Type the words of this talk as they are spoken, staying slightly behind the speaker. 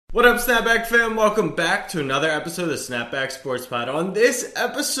What up, Snapback fam? Welcome back to another episode of the Snapback Sports Pod. On this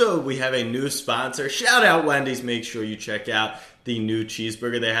episode, we have a new sponsor. Shout out Wendy's. Make sure you check out the new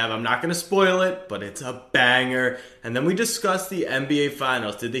cheeseburger they have. I'm not going to spoil it, but it's a banger. And then we discuss the NBA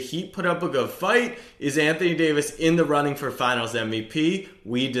Finals. Did the Heat put up a good fight? Is Anthony Davis in the running for Finals MVP?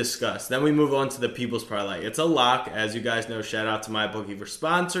 We discuss. Then we move on to the People's Parlay. It's a lock. As you guys know, shout out to MyBookie for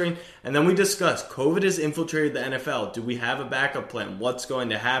sponsoring. And then we discuss COVID has infiltrated the NFL. Do we have a backup plan? What's going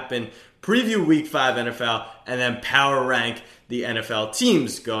to happen? Preview Week 5 NFL, and then power rank the NFL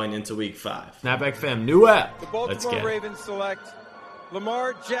teams going into Week 5. Snapback fam, new app. The Baltimore Ravens select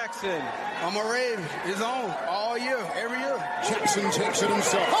Lamar Jackson. I'm a Raven. It's on all year, every year. Jackson takes it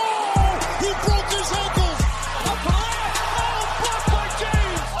himself. Oh! He broke his ankle! Blocked by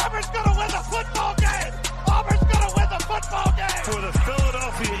James! Auburn's gonna win the football game! Auburn's gonna win the football game! For the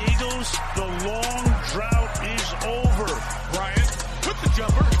Philadelphia Eagles, the long drought is over. Bryant with the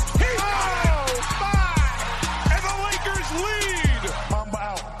jumper. And the Lakers lead! I'm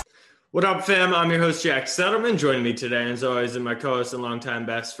out. What up, fam? I'm your host, Jack Settleman. Joining me today, as always, is my co-host and longtime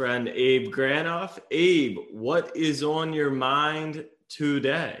best friend, Abe Granoff. Abe, what is on your mind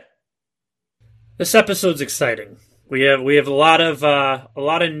today? This episode's exciting. We have a lot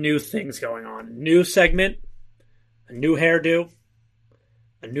of new things going on. New segment, a new hairdo,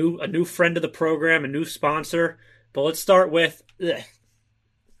 a new friend of the program, a new sponsor. But let's start with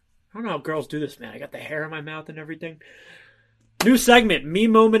I don't know how girls do this, man. I got the hair in my mouth and everything. New segment, Me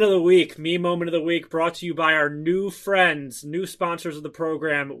Moment of the Week. Me Moment of the Week brought to you by our new friends, new sponsors of the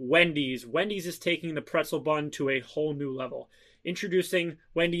program, Wendy's. Wendy's is taking the pretzel bun to a whole new level. Introducing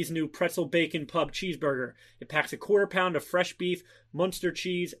Wendy's new Pretzel Bacon Pub Cheeseburger. It packs a 1/4 pound of fresh beef, Munster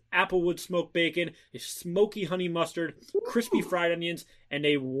cheese, applewood smoked bacon, a smoky honey mustard, crispy fried onions, and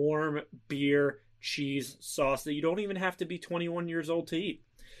a warm beer cheese sauce that you don't even have to be 21 years old to eat.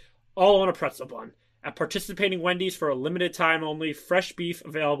 All on a pretzel bun. At participating Wendy's for a limited time only, fresh beef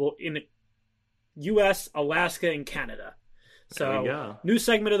available in U.S., Alaska, and Canada. So, new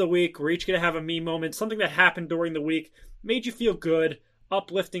segment of the week. We're each going to have a me moment, something that happened during the week, made you feel good,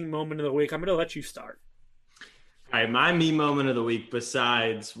 uplifting moment of the week. I'm going to let you start. All right, my me moment of the week,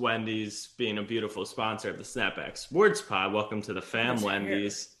 besides Wendy's being a beautiful sponsor of the Snapback Sports Pod, welcome to the fam,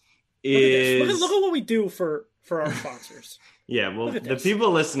 Wendy's, is... Look at what we do for our sponsors. Yeah, well, the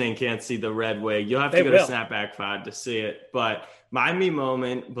people listening can't see the red wig. You'll have to go to Snapback Pod to see it. But my me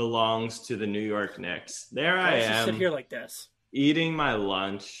moment belongs to the New York Knicks. There I am. Sit here like this. Eating my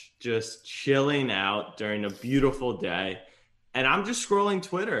lunch, just chilling out during a beautiful day. And I'm just scrolling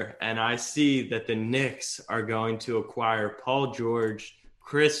Twitter, and I see that the Knicks are going to acquire Paul George,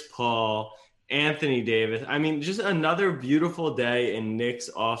 Chris Paul, Anthony Davis. I mean, just another beautiful day in Knicks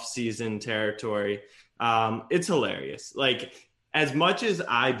off-season territory. It's hilarious. Like, as much as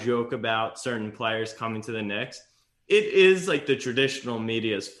I joke about certain players coming to the Knicks, it is like the traditional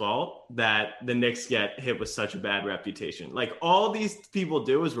media's fault that the Knicks get hit with such a bad reputation. Like, all these people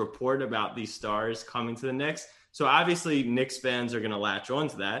do is report about these stars coming to the Knicks. So obviously Knicks fans are going to latch on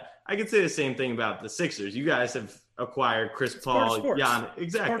to that. I could say the same thing about the Sixers. You guys have acquired Chris Paul, Jan. Exactly.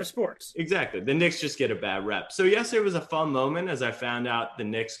 It's part of sports. Exactly. The Knicks just get a bad rep. So yes, it was a fun moment as I found out the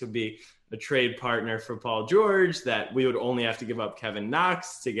Knicks could be a trade partner for Paul George, that we would only have to give up Kevin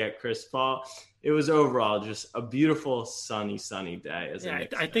Knox to get Chris Paul. It was overall just a beautiful, sunny day.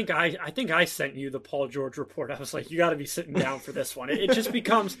 I think I sent you the Paul George report. I was like, you got to be sitting down for this one. It just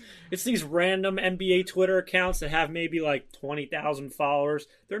becomes, it's these random NBA Twitter accounts that have maybe like 20,000 followers.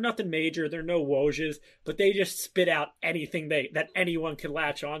 They're nothing major. They're no Wojs, but they just spit out anything that anyone could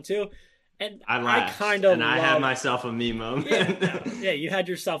latch onto. And I had myself a me moment. Yeah, you had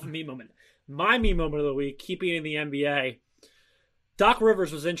yourself a me moment. My me moment of the week, keeping in the NBA, Doc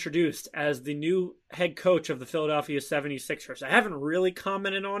Rivers was introduced as the new head coach of the Philadelphia 76ers. I haven't really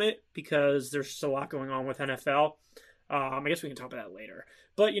commented on it because there's just a lot going on with NFL. I guess we can talk about that later.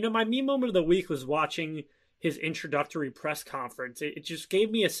 But, my me moment of the week was watching his introductory press conference. It just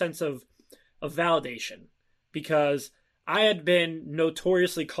gave me a sense of validation because I had been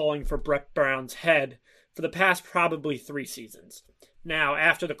notoriously calling for Brett Brown's head for the past probably 3 seasons. Now,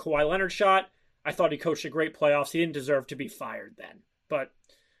 after the Kawhi Leonard shot, I thought he coached a great playoffs. He didn't deserve to be fired then. But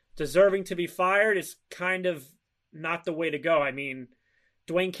deserving to be fired is kind of not the way to go. I mean,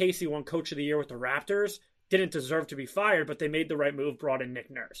 Dwayne Casey won Coach of the Year with the Raptors. Didn't deserve to be fired, but they made the right move, brought in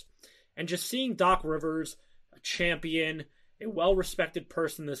Nick Nurse. And just seeing Doc Rivers, a champion, a well-respected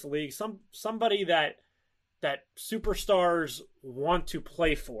person in this league, somebody that superstars want to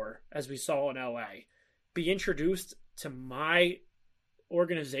play for, as we saw in LA, be introduced to my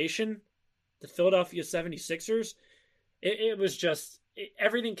organization, the Philadelphia 76ers, it was just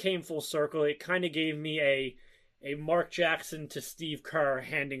everything came full circle. It kind of gave me a Mark Jackson to Steve Kerr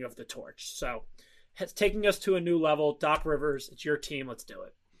handing of the torch. So it's taking us to a new level. Doc Rivers, it's your team. Let's do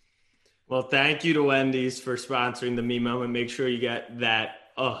it. Well, thank you to Wendy's for sponsoring the Me Moment. Make sure you get that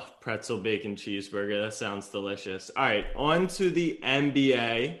pretzel bacon cheeseburger. That sounds delicious. All right, on to the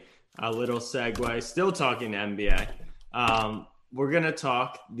NBA. A little segue. Still talking NBA. We're going to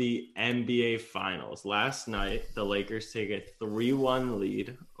talk the NBA Finals. Last night, the Lakers take a 3-1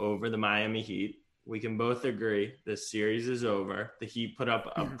 lead over the Miami Heat. We can both agree this series is over. The Heat put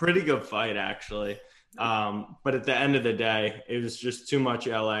up a pretty good fight, actually. But at the end of the day, it was just too much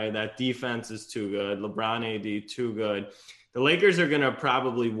LA. That defense is too good. LeBron AD, too good. The Lakers are going to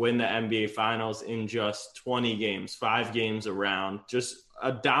probably win the NBA Finals in just 20 games, 5 games around. Just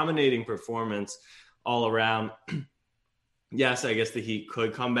a dominating performance all around. Yes, I guess the Heat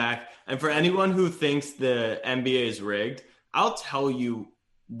could come back. And for anyone who thinks the NBA is rigged, I'll tell you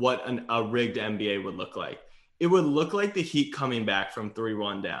what a rigged NBA would look like. It would look like the Heat coming back from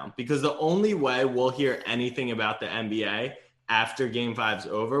 3-1 down, because the only way we'll hear anything about the NBA after Game 5's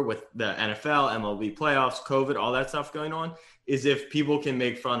over with the NFL, MLB playoffs, COVID, all that stuff going on, is if people can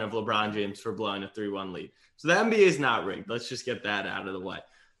make fun of LeBron James for blowing a 3-1 lead. So the NBA is not rigged. Let's just get that out of the way.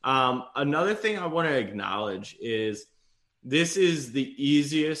 Another thing I want to acknowledge is this is the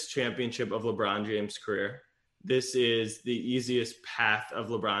easiest championship of LeBron James' career. This is the easiest path of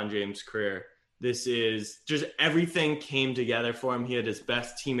LeBron James' career. This is just everything came together for him. He had his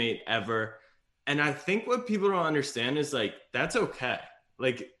best teammate ever. And I think what people don't understand is, like, that's okay.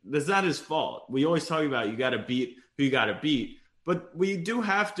 Like, that's not his fault. We always talk about you got to beat who you got to beat. But we do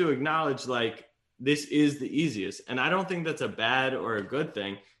have to acknowledge, like, this is the easiest. And I don't think that's a bad or a good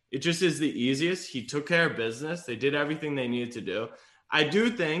thing. It just is the easiest. He took care of business. They did everything they needed to do. I do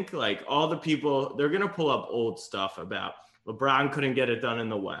think, like, all the people, they're going to pull up old stuff about LeBron couldn't get it done in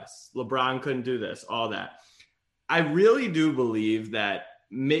the West. LeBron couldn't do this, all that. I really do believe that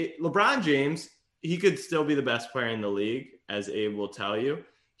LeBron James, he could still be the best player in the league, as Abe will tell you.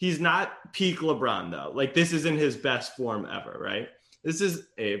 He's not peak LeBron, though. Like, this isn't his best form ever, right? This is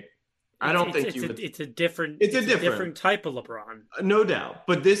Abe. It's a different type of LeBron. No doubt.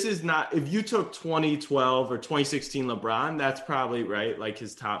 But this is not, if you took 2012 or 2016 LeBron, that's probably right, like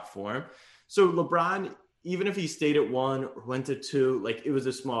his top form. So LeBron, even if he stayed at 1 or went to 2, like, it was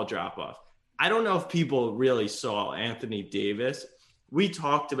a small drop off. I don't know if people really saw Anthony Davis. We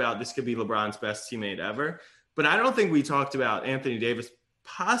talked about this could be LeBron's best teammate ever, but I don't think we talked about Anthony Davis.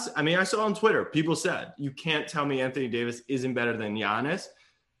 I saw on Twitter, people said, you can't tell me Anthony Davis isn't better than Giannis.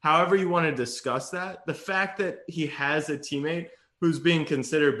 However you want to discuss that, the fact that he has a teammate who's being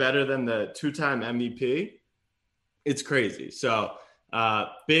considered better than the 2-time MVP, it's crazy. So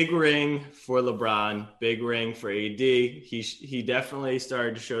big ring for LeBron, big ring for AD. He definitely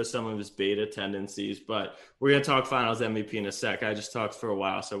started to show some of his beta tendencies, but we're going to talk finals MVP in a sec. I just talked for a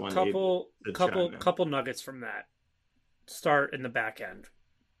while, so I want couple nuggets from that. Start in the back end.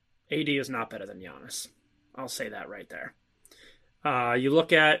 AD is not better than Giannis. I'll say that right there. You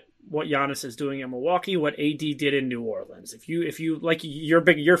look at what Giannis is doing in Milwaukee, what AD did in New Orleans. If you like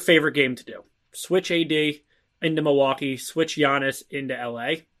your favorite game to do, switch AD into Milwaukee, switch Giannis into LA.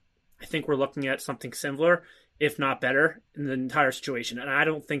 I think we're looking at something similar, if not better, in the entire situation. And I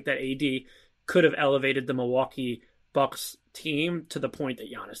don't think that AD could have elevated the Milwaukee Bucks team to the point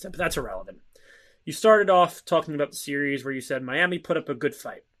that Giannis did, but that's irrelevant. You started off talking about the series where you said Miami put up a good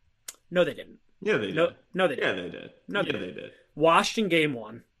fight. No, they didn't. Yeah, they did. No, they didn't. Yeah, they did. No, they did. Washed in game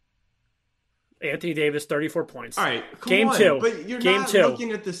 1. Anthony Davis, 34 points. All right, game 2. But you're game not 2.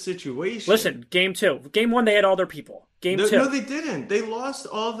 looking at the situation. Listen, game 2. Game 1, they had all their people. Game 2. No, they didn't. They lost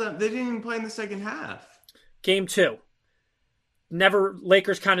all of them. They didn't even play in the second half. Game 2.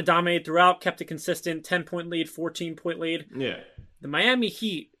 Lakers kind of dominated throughout, kept it consistent, 10-point lead, 14-point lead. Yeah. The Miami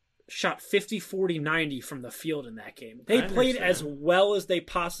Heat shot 50, 40, 90 from the field in that game. They played as well as they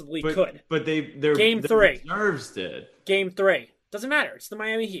possibly could. But their Game 3. Nerves did. Game 3. Doesn't matter. It's the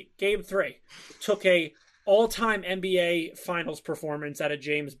Miami Heat. Game 3. Took a all-time NBA Finals performance out of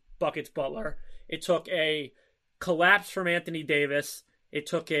James Buckets Butler. It took a collapse from Anthony Davis. It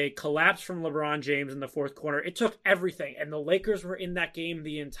took a collapse from LeBron James in the fourth quarter. It took everything. And the Lakers were in that game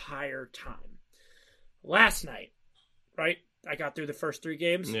the entire time. Last night, right? I got through the first 3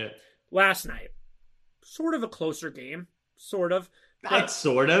 games. Yeah. Last night, sort of a closer game. Sort of. Not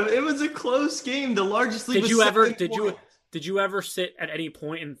sort of. It was a close game. The largest lead was Did you ever sit at any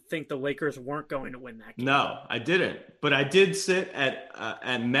point and think the Lakers weren't going to win that game? No, I didn't. But I did sit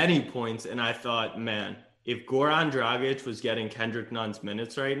at many points, and I thought, man, if Goran Dragic was getting Kendrick Nunn's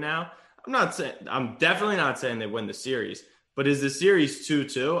minutes right now, I'm definitely not saying they win the series, But is the series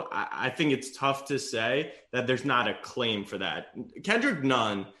 2-2? I think it's tough to say that there's not a claim for that. Kendrick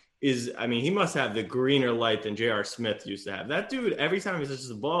Nunn he must have the greener light than J.R. Smith used to have. That dude, every time he touches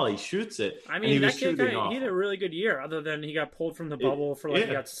the ball, he shoots it. I mean, that kid he had a really good year, other than he got pulled from the bubble he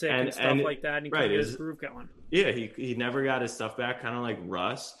got sick and stuff like that, and he couldn't get his groove going. Yeah, he never got his stuff back, kind of like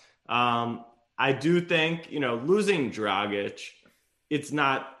Russ. I do think, losing Dragic, it's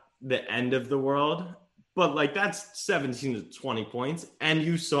not the end of the world, but like that's 17 to 20 points. And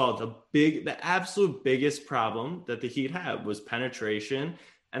you saw the absolute biggest problem that the Heat had was penetration.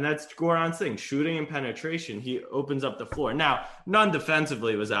 And that's Goran's thing, shooting and penetration. He opens up the floor. Now, Nunn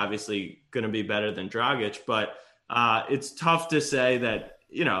defensively was obviously going to be better than Dragic, but it's tough to say that,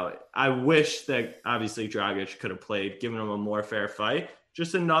 I wish that obviously Dragic could have played, given him a more fair fight.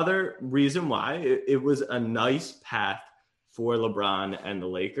 Just another reason why it was a nice path for LeBron and the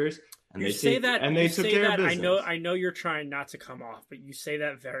Lakers. And they took care of business. I know you're trying not to come off, but you say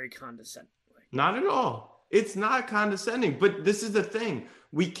that very condescendingly. Not at all. It's not condescending, but this is the thing.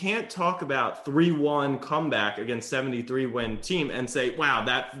 We can't talk about 3-1 comeback against 73-win team and say, wow,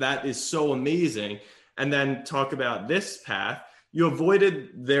 that is so amazing. And then talk about this path. You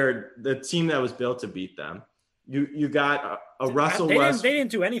avoided the team that was built to beat them. You got a Russell Westbrook. They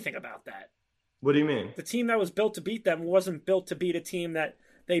didn't do anything about that. What do you mean? The team that was built to beat them wasn't built to beat a team that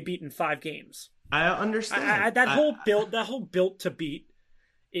they beat in 5 games. I understand. That whole built to beat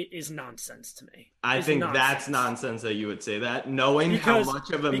is nonsense to me. I think that's nonsense that you would say that, knowing how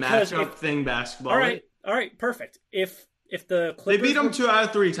much of a matchup thing basketball is. All right, perfect. If the Clippers... They beat them 2 out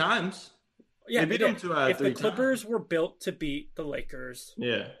of 3 times. Yeah, they beat them 2 out of 3 times. If the Clippers were built to beat the Lakers...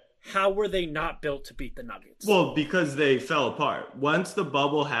 Yeah. How were they not built to beat the Nuggets? Well, because they fell apart. Once the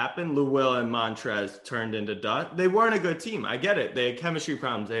bubble happened, Lou Will and Montrez turned into dust. They weren't a good team. I get it. They had chemistry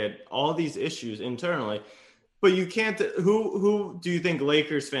problems. They had all these issues internally. But you can't. Who do you think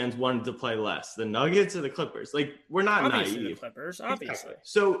Lakers fans wanted to play less? The Nuggets or the Clippers? Like, we're not obviously naive. The Clippers, obviously.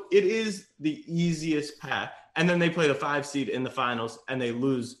 So it is the easiest path. And then they play the 5 seed in the finals and they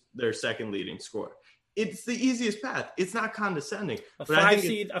lose their second leading scorer. It's the easiest path. It's not condescending. A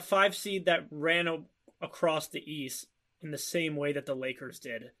 5 seed that ran across the East in the same way that the Lakers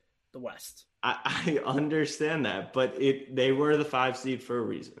did the West. I understand that, but they were the 5 seed for a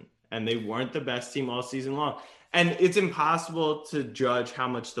reason, and they weren't the best team all season long. And it's impossible to judge how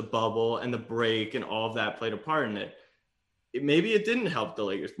much the bubble and the break and all of that played a part in it. Maybe it didn't help the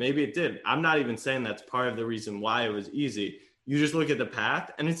Lakers. Maybe it did. I'm not even saying that's part of the reason why it was easy. You just look at the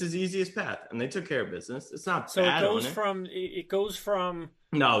path, and it's his easiest path, and they took care of business. It's not so bad. It goes from.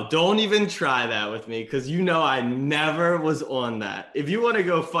 No, don't even try that with me, because I never was on that. If you want to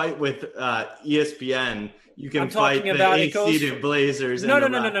go fight with ESPN, you can fight the 8-seeded Blazers. No,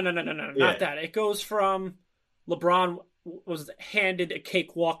 not that. It goes from LeBron was handed a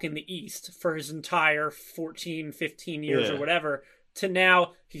cakewalk in the East for his entire 14, 15 years or whatever, to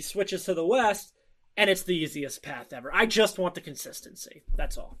now he switches to the West. And it's the easiest path ever. I just want the consistency.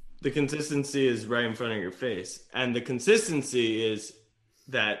 That's all. The consistency is right in front of your face. And the consistency is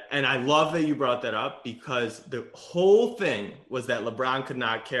that, and I love that you brought that up, because the whole thing was that LeBron could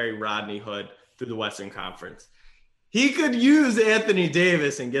not carry Rodney Hood through the Western Conference. He could use Anthony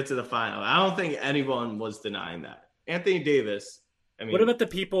Davis and get to the final. I don't think anyone was denying that. Anthony Davis, what about the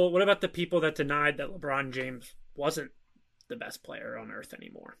people that denied that LeBron James wasn't the best player on earth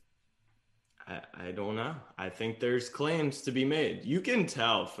anymore? I don't know. I think there's claims to be made. You can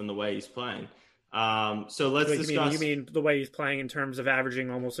tell from the way he's playing. So let's discuss. You mean the way he's playing in terms of averaging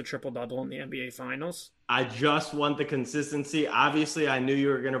almost a triple-double in the NBA Finals? I just want the consistency. Obviously, I knew you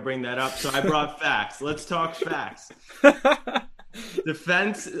were going to bring that up, so I brought facts. Let's talk facts.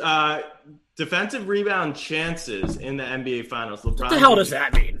 Defensive rebound chances in the NBA Finals. LeBron, what the hell does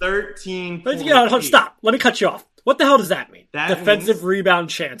that mean? 13. Stop. Let me cut you off. What the hell does that mean? Defensive rebound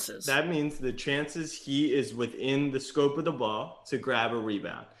chances. That means the chances he is within the scope of the ball to grab a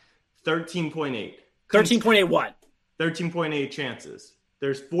rebound. 13.8. 13.8 what? 13.8 chances.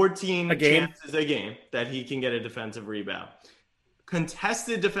 There's 14 chances a game that he can get a defensive rebound.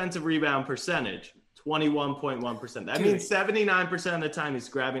 Contested defensive rebound percentage, 21.1%. That means 79% of the time he's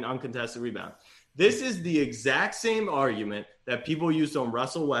grabbing uncontested rebound. This is the exact same argument that people used on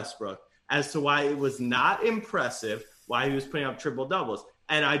Russell Westbrook as to why it was not impressive, why he was putting up triple doubles.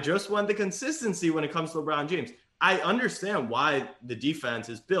 And I just want the consistency when it comes to LeBron James. I understand why the defense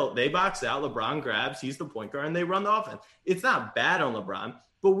is built. They box out, LeBron grabs, he's the point guard, and they run the offense. It's not bad on LeBron,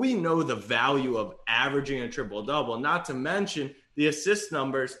 but we know the value of averaging a triple double, not to mention the assist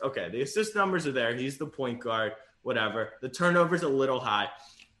numbers. Okay, the assist numbers are there. He's the point guard, whatever. The turnover's a little high.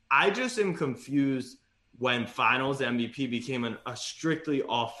 I just am confused when Finals MVP became a strictly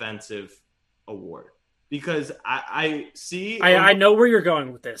offensive award. Because I see... I know where you're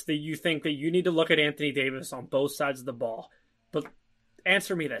going with this, that you think that you need to look at Anthony Davis on both sides of the ball. But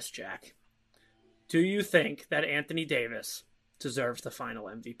answer me this, Jack. Do you think that Anthony Davis deserves the final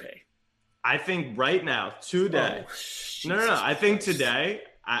MVP? I think right now, today... No. I think today,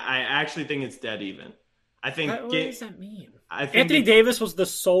 I actually think it's dead even. I think... What does that mean? Anthony Davis was the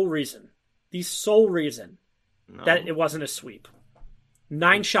sole reason that it wasn't a sweep.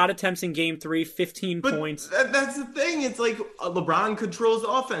 9 shot attempts in game 3, 15 points. That's the thing. It's like LeBron controls the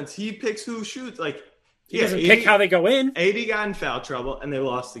offense. He picks who shoots. Like he doesn't pick how they go in. AD got in foul trouble and they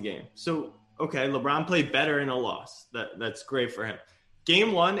lost the game. So, okay, LeBron played better in a loss. That's great for him.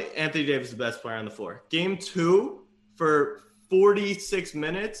 Game 1, Anthony Davis is the best player on the floor. Game 2, for 46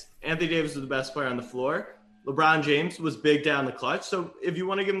 minutes, Anthony Davis was the best player on the floor. LeBron James was big down the clutch. So if you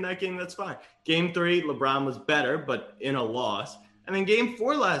want to give him that game, that's fine. Game 3, LeBron was better, but in a loss. And then game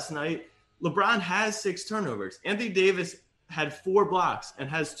 4 last night, LeBron has 6 turnovers. Anthony Davis had 4 blocks and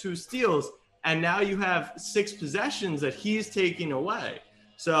has 2 steals. And now you have 6 possessions that he's taking away.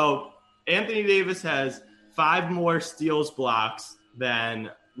 So Anthony Davis has 5 more steals, blocks than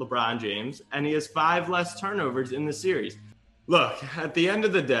LeBron James. And he has 5 less turnovers in the series. Look, at the end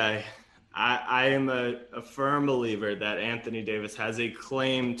of the day, I am a firm believer that Anthony Davis has a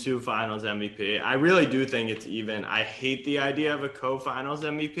claim to Finals MVP. I really do think it's even. I hate the idea of a co-Finals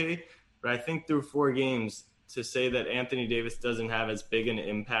MVP, but I think through 4 games, to say that Anthony Davis doesn't have as big an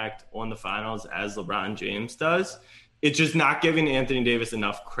impact on the Finals as LeBron James does, it's just not giving Anthony Davis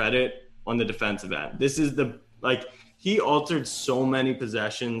enough credit on the defensive end. This is he altered so many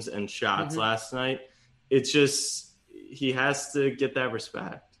possessions and shots last night. It's just, he has to get that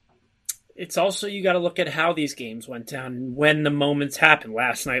respect. It's also, you got to look at how these games went down, when the moments happened.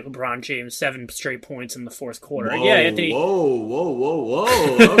 Last night, LeBron James, 7 straight points in the fourth quarter. Whoa, Anthony. Whoa.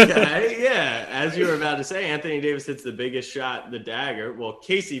 Okay, yeah. As you were about to say, Anthony Davis hits the biggest shot, the dagger. Well,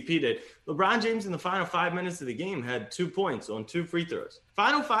 KCP did. LeBron James in the final 5 minutes of the game had 2 points on 2 free throws.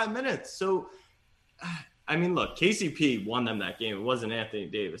 Final 5 minutes. So, I mean, look, KCP won them that game. It wasn't Anthony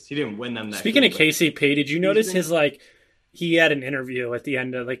Davis. He didn't win them that game. Speaking of KCP, did you notice his, he had an interview at the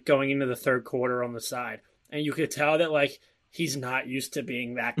end of going into the third quarter on the side, and you could tell that he's not used to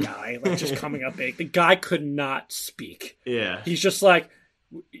being that guy, just coming up big. The guy could not speak. Yeah. He's just we're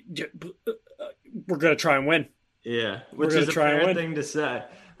going to try and win. Yeah. Which is a fair thing to say.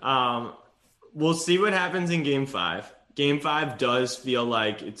 We'll see what happens in game 5. Game 5 does feel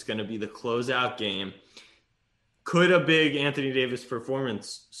like it's going to be the closeout game. Could a big Anthony Davis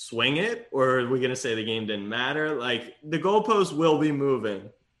performance swing it, or are we going to say the game didn't matter? The goalpost will be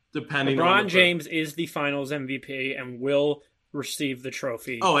moving depending on... LeBron James is the Finals MVP and will receive the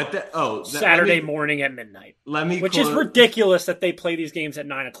trophy Saturday morning at midnight. Which is ridiculous that they play these games at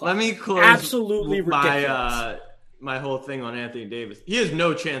 9 o'clock. Let me close absolutely ridiculous. My whole thing on Anthony Davis. He has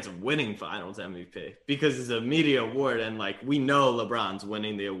no chance of winning Finals MVP because it's a media award, and we know LeBron's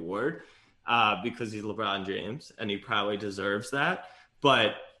winning the award. Because he's LeBron James, and he probably deserves that.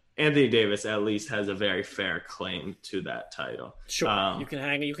 But Anthony Davis at least has a very fair claim to that title. Sure, you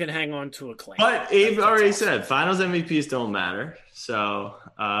can hang on to a claim. But Abe already said Finals MVPs don't matter. So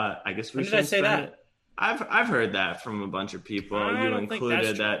I guess we should. Did I say that? I've heard that from a bunch of people. You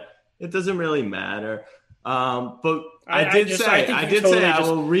included that it doesn't really matter. But I will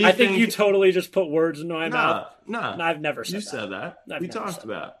rethink. I think you totally just put words in my mouth. No, I've never said that. You said that. We talked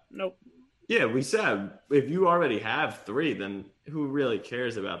about it. Nope. Yeah, we said if you already have 3, then who really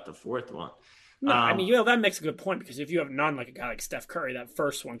cares about the 4th one? No, that makes a good point, because if you have none, like a guy like Steph Curry, that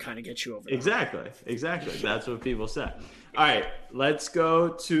first one kind of gets you over there. Exactly. That's what people say. All right, let's go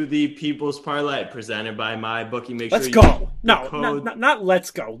to the People's Parlay presented by MyBookie. Let's go. Not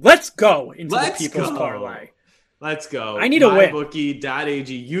let's go. Let's go into the People's Parlay. Let's go. I need a win.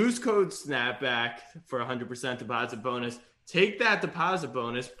 MyBookie.ag. Use code SNAPBACK for 100% deposit bonus. Take that deposit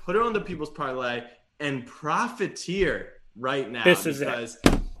bonus, put it on the People's Parlay, and profiteer right now. This is it.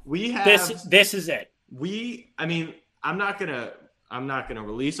 We have this is it. I'm not gonna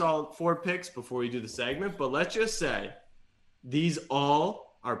release all 4 picks before we do the segment, but let's just say these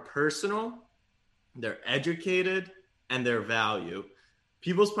all are personal, they're educated, and they're value.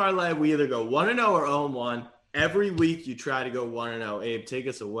 People's Parlay, we either go 1-0 or 0-1. Every week you try to go 1-0. Abe, take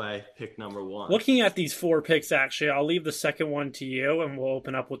us away. Pick number 1. Looking at these 4 picks, actually, I'll leave the second one to you, and we'll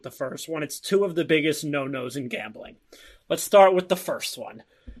open up with the first one. It's 2 of the biggest no-nos in gambling. Let's start with the first one.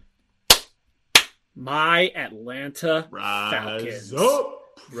 My Atlanta Falcons.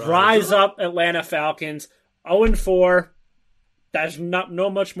 Rise up, Atlanta Falcons. 0-4. There's no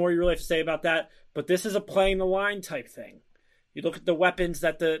much more you really have to say about that. But this is a playing the line type thing. You look at the weapons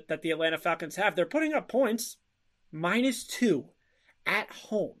that the Atlanta Falcons have. They're putting up points. -2 at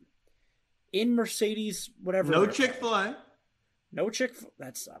home in Mercedes, whatever. No Chick-fil-A. No Chick-fil-A.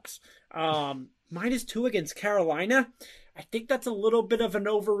 That sucks. -2 against Carolina. I think that's a little bit of an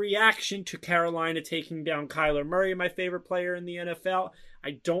overreaction to Carolina taking down Kyler Murray, my favorite player in the NFL.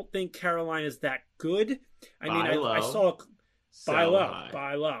 I don't think Carolina's that good. I saw buy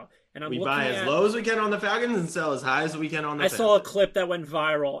low. And we buy as low as we can on the Falcons and sell as high as we can on the Falcons. I saw a clip that went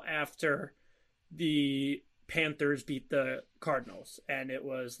viral after the Panthers beat the Cardinals, and it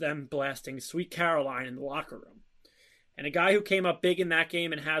was them blasting Sweet Caroline in the locker room. And a guy who came up big in that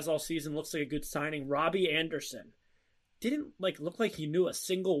game and has all season, looks like a good signing, Robbie Anderson, didn't look like he knew a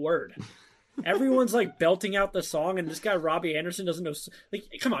single word. Everyone's belting out the song, and this guy Robbie Anderson doesn't know.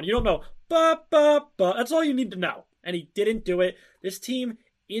 Come on, you don't know. Ba ba ba. That's all you need to know. And he didn't do it. This team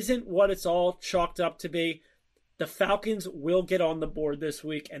isn't what it's all chalked up to be. The Falcons will get on the board this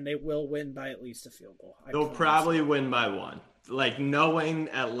week, and they will win by at least a field goal. They'll probably win by 1. Knowing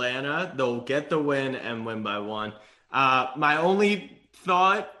Atlanta, they'll get the win and win by 1. My only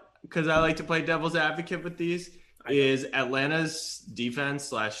thought, because I like to play devil's advocate with these, is Atlanta's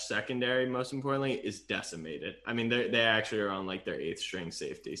defense / secondary, most importantly, is decimated. I mean, they actually are on their 8th string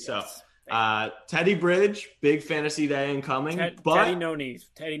safety. Yes. So Teddy Bridge, big fantasy day incoming. Teddy no knees.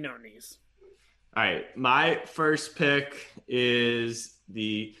 All right, my first pick is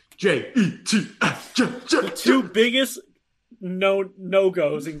the Jets. The two biggest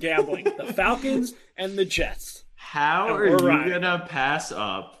no-goes in gambling, the Falcons and the Jets. How are you going to pass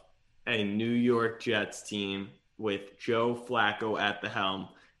up a New York Jets team with Joe Flacco at the helm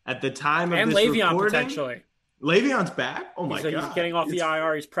at the time of this Le'Veon recording? Potentially. Le'Veon's back? Oh, my God. He's getting off the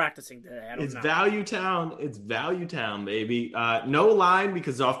IR. He's practicing today. I don't know. Value Town. It's Value Town, baby. No line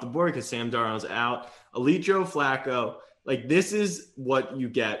because off the board because Sam Darnold's out. Elite Joe Flacco. This is what you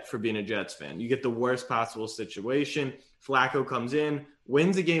get for being a Jets fan. You get the worst possible situation. Flacco comes in,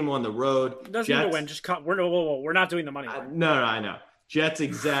 wins a game on the road. Doesn't need to win. Just cut. We're not doing the money line. No, I know. Jets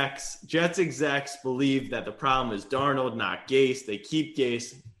execs believe that the problem is Darnold, not Gase. They keep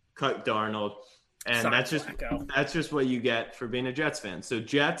Gase, cut Darnold. And that's just what you get for being a Jets fan. So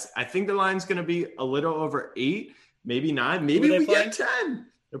Jets, I think the line's going to be a little over 8, maybe 9. Maybe we get 10.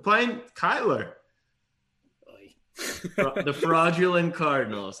 They're playing Kyler. The fraudulent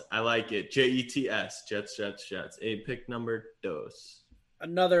Cardinals. I like it. Jets. Jets. A pick number 2.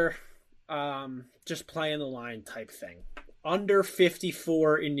 Another just playing the line type thing. Under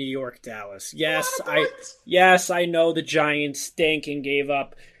 54 in New York, Dallas. Yes, I know the Giants stink and gave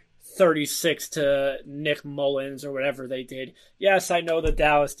up 36 to Nick Mullins or whatever they did. Yes, I know the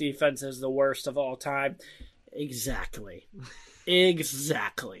Dallas defense is the worst of all time. Exactly.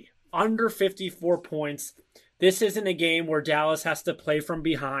 Under 54 points. This isn't a game where Dallas has to play from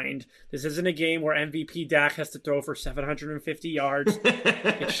behind. This isn't a game where MVP Dak has to throw for 750 yards.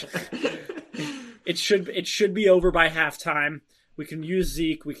 It should be over by halftime. We can use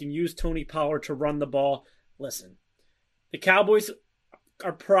Zeke. We can use Tony Pollard to run the ball. Listen, the Cowboys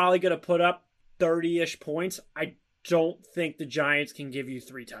are probably going to put up 30-ish points. I don't think the Giants can give you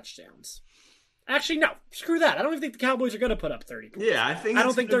 3 touchdowns. Actually, no. Screw that. I don't even think the Cowboys are going to put up 30 points. Yeah, I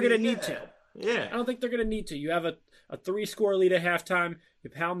don't think they're going to need to. Yeah. I don't think they're going to need to. You have a 3-score lead at halftime.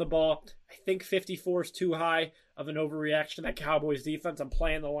 You pound the ball. I think 54 is too high of an overreaction to that Cowboys defense. I'm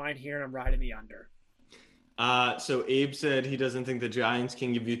playing the line here, and I'm riding the under. So Abe said he doesn't think the Giants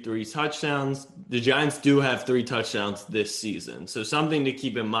can give you 3 touchdowns. The Giants do have 3 touchdowns this season. So something to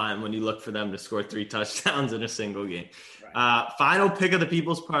keep in mind when you look for them to score 3 touchdowns in a single game. Right. Final pick of the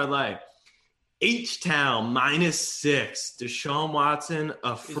People's Parlay. H-Town -6. Deshaun Watson,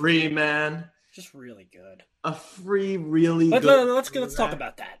 a free man. Just really good. A free, really good. Let's talk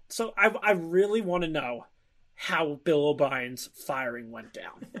about that. So I really want to know how Bill O'Brien's firing went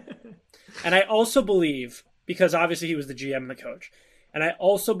down. And I also believe, because obviously he was the GM and the coach, and I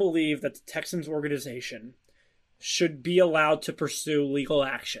also believe that the Texans organization should be allowed to pursue legal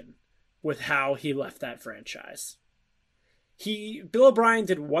action with how he left that franchise. Bill O'Brien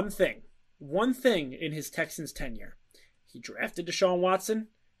did one thing in his Texans tenure. He drafted Deshaun Watson.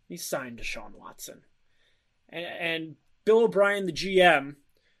 He signed Deshaun Watson. And Bill O'Brien, the GM,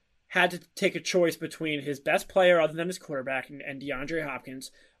 had to take a choice between his best player other than his quarterback and DeAndre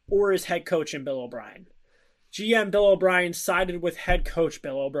Hopkins or his head coach and Bill O'Brien. GM Bill O'Brien sided with head coach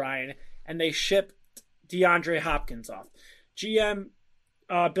Bill O'Brien, and they shipped DeAndre Hopkins off. GM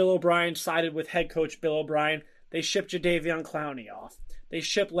Bill O'Brien sided with head coach Bill O'Brien. They shipped Jadeveon Clowney off. They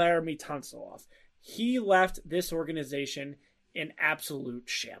shipped Laramie Tunsil off. He left this organization in absolute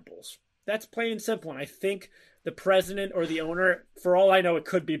shambles. That's plain and simple. And I think the president or the owner, for all I know, it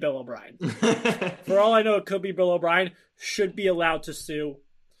could be Bill O'Brien. For all I know, it could be Bill O'Brien, should be allowed to sue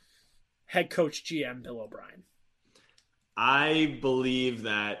head coach GM Bill O'Brien. I believe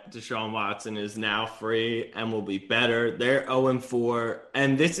that Deshaun Watson is now free and will be better. They're 0-4.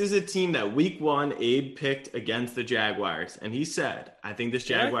 And this is a team that week 1, Abe picked against the Jaguars. And he said, I think this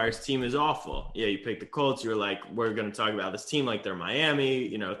Jaguars team is awful. Yeah, you picked the Colts. You're like, we're going to talk about this team like they're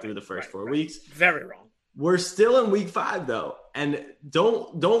Miami, through the first 4 weeks. Very wrong. We're still in week 5, though. And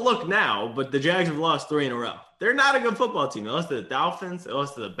don't look now, but the Jags have lost 3 in a row. They're not a good football team. They lost to the Dolphins. They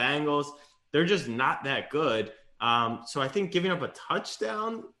lost to the Bengals. They're just not that good. So I think giving up a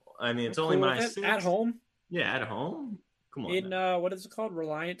touchdown, it's only -6. At home? Yeah, at home. Come on. In, what is it called?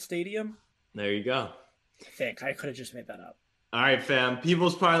 Reliant Stadium? There you go. I think. I could have just made that up. All right, fam.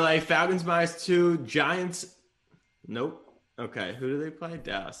 People's parlay. Falcons -2. Giants. Nope. Okay. Who do they play?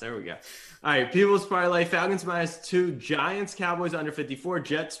 Dallas. There we go. All right. People's parlay. Falcons -2. Giants, Cowboys under 54.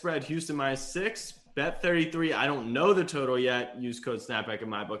 Jet spread. Houston -6. Bet 33. I don't know the total yet. Use code SNAPBACK at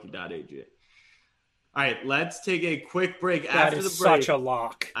mybookie.ag. All right, let's take a quick break. That is such a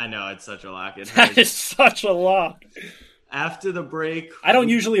lock. I know, it's such a lock. That is such a lock. After the break. I don't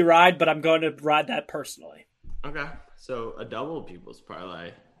usually ride, but I'm going to ride that personally. Okay, so a double people's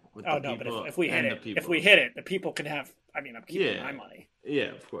parlay. With but if we hit it, the people can have, I'm keeping my money.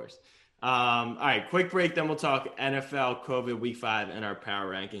 Yeah, of course. All right, quick break, then we'll talk NFL, COVID, Week 5, and our power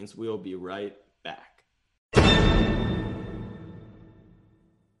rankings. We will be right back.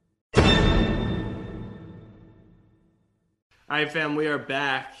 All right, fam, we are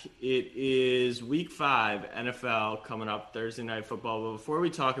back. It is Week 5, NFL, coming up, Thursday Night Football. But before we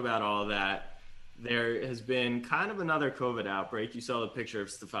talk about all of that, there has been kind of another COVID outbreak. You saw the picture of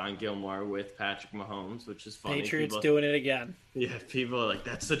Stephon Gilmore with Patrick Mahomes, which is funny. Patriots doing it again. Yeah, people are like,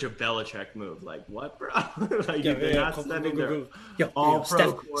 that's such a Belichick move. Like, what, bro? Like, they're not sending their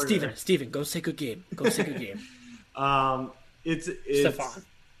all-pro quarterback. Steven, go say good game. Go say good game. It's Stephon.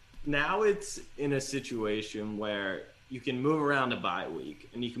 Now it's in a situation where you can move around a bye week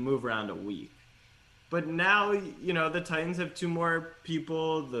and you can move around a week. But now, the Titans have 2 more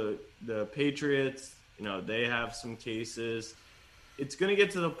people. The Patriots, they have some cases. It's going to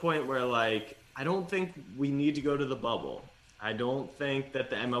get to the point where, I don't think we need to go to the bubble. I don't think that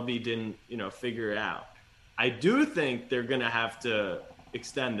the MLB didn't, figure it out. I do think they're going to have to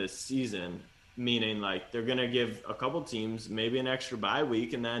extend this season, meaning, they're going to give a couple teams maybe an extra bye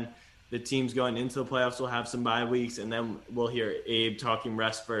week, and then the teams going into the playoffs will have some bye weeks, and then we'll hear Abe talking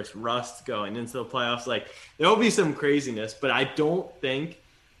rest versus rust going into the playoffs. There will be some craziness, but I don't think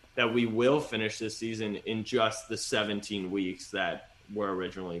that we will finish this season in just the 17 weeks that were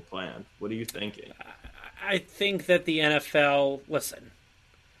originally planned. What are you thinking? I think that the NFL, listen,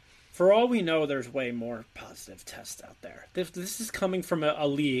 for all we know, there's way more positive tests out there. This is coming from a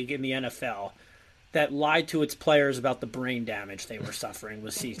league in the NFL that lied to its players about the brain damage they were suffering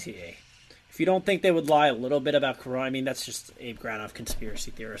with CTE. If you don't think they would lie a little bit about Corona, that's just Abe Granoff, Conspiracy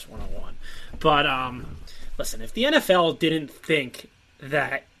Theorist 101. But listen, if the NFL didn't think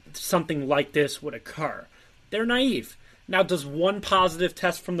that something like this would occur, they're naive. Now, does one positive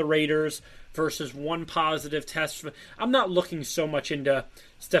test from the Raiders versus one positive test from... I'm not looking so much into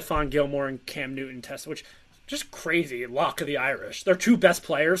Stephon Gilmore and Cam Newton tests, which... just crazy luck of the Irish. Their 2 best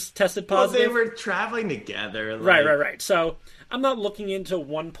players tested positive. Well, they were traveling together. Right. So I'm not looking into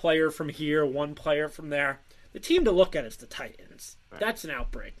one player from here, one player from there. The team to look at is the Titans. Right. That's an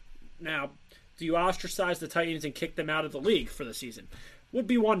outbreak. Now, do you ostracize the Titans and kick them out of the league for the season? Would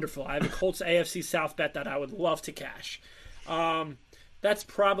be wonderful. I have a Colts AFC South bet that I would love to cash. That's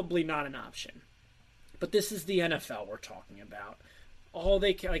probably not an option. But this is the NFL we're talking about. All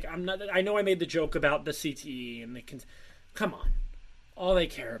they care, I know I made the joke about the CTE and come on. All they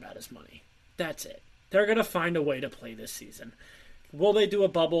care about is money. That's it. They're going to find a way to play this season. Will they do a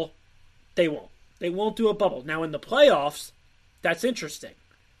bubble? They won't. They won't do a bubble. Now in the playoffs, that's interesting.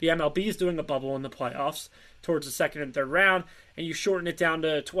 The MLB is doing a bubble in the playoffs towards the second and third round, and you shorten it down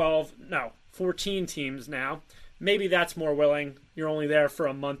to 14 teams now. Maybe that's more willing. You're only there for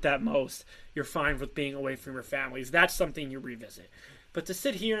a month at most. You're fine with being away from your families. That's something you revisit. But to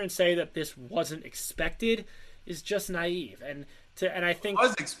sit here and say that this wasn't expected is just naive. And I think it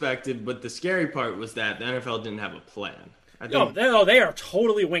was expected, but the scary part was that the NFL didn't have a plan. They are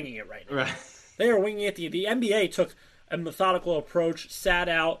totally winging it right now. Right. They are winging it. The NBA took a methodical approach, sat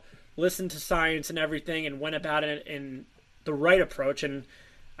out, listened to science and everything, and went about it in the right approach. And,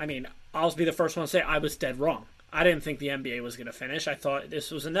 I'll be the first one to say I was dead wrong. I didn't think the NBA was going to finish. I thought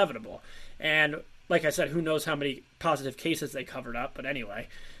this was inevitable. And like I said, who knows how many positive cases they covered up. But anyway,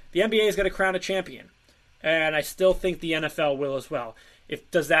 The NBA is going to crown a champion, and I still think the NFL will as well.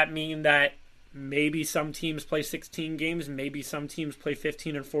 Does that mean that maybe some teams play 16 games, maybe some teams play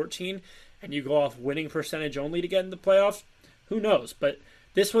 15 and 14, and you go off winning percentage only to get in the playoffs? Who knows? But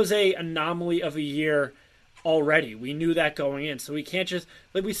this was a anomaly of a year already. We knew that going in, so we can't just,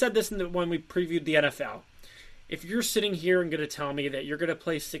 like we said this when we previewed the NFL. If you're sitting here and going to tell me that you're going to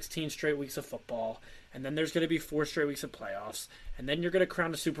play 16 straight weeks of football, and then there's going to be 4 straight weeks of playoffs, and then you're going to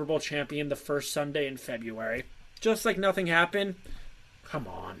crown a Super Bowl champion the first Sunday in February, just like nothing happened, come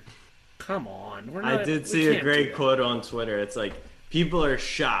on. I did see a great quote on Twitter. It's like, people are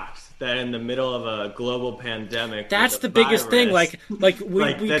shocked that in the middle of a global pandemic, that's the biggest thing.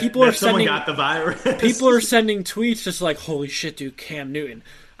 People are someone got the virus. People are sending tweets just like, "Holy shit, dude, Cam Newton."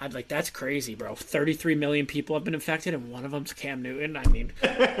 I'm like, that's crazy, bro. 33 million people have been infected, and one of them's Cam Newton. I mean,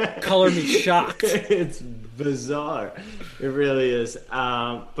 color me shocked. It's bizarre. It really is.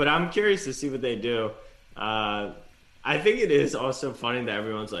 But I'm curious to see what they do. I think it is also funny that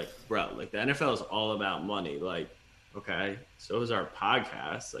everyone's like, bro, like the NFL is all about money. Like, okay, so is our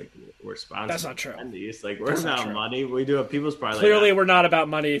podcast. Like, we're sponsored. That's not true. Wendy's. Like, we're about money. We do a People's Parlay. Clearly, we're not about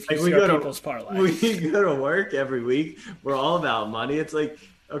money if you see our People's Parlay. We go to work every week. We're all about money. It's like,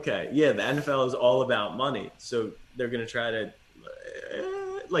 okay, yeah, the NFL is all about money. So they're going to try to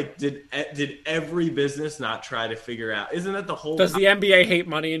did every business not try to figure out? Isn't that the whole? Does the NBA hate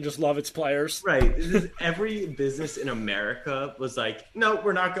money and just love its players? Right. Every business in America was like, no,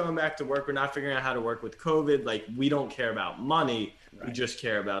 we're not going back to work. We're not figuring out how to work with COVID. Like, we don't care about money. Right. We just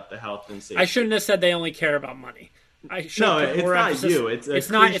care about the health and safety. I shouldn't have said they only care about money. No, it's not you. It's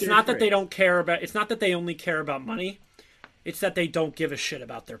not that they don't care about. It's not that they only care about money. It's that they don't give a shit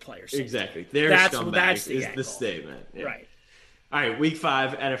about their players. Exactly. That's the statement. Yeah. Right. All right, Week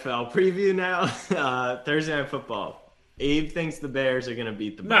 5 NFL preview now. Thursday Night Football. Abe thinks the Bears are going to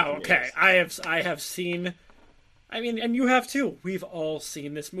beat the Buccaneers. No, okay. I have seen. I mean, and you have too. We've all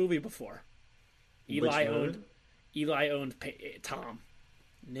seen this movie before. Eli owned Tom.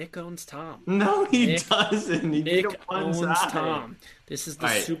 Nick owns Tom. No, he doesn't. Nick owns Tom. This is the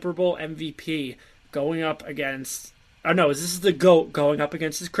Super Bowl MVP going up against. Oh no, this is the GOAT going up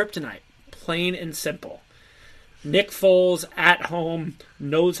against his kryptonite. Plain and simple. Nick Foles at home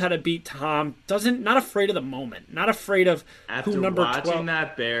knows how to beat Tom. Not afraid of the moment. Not afraid of after who number 12. Watching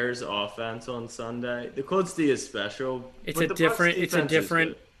that Bears offense on Sunday, the Colts D is special. It's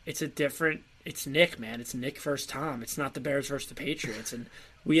Nick, man. It's Nick versus Tom. It's not the Bears versus the Patriots. And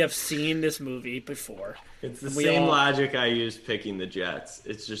we have seen this movie before. It's the same logic I used picking the Jets.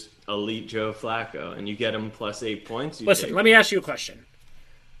 It's just elite Joe Flacco, and you get him plus 8 points. Listen, let me ask you a question.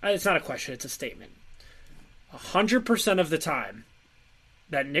 It's not a question. It's a statement. 100% of the time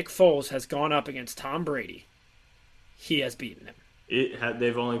that Nick Foles has gone up against Tom Brady, he has beaten him.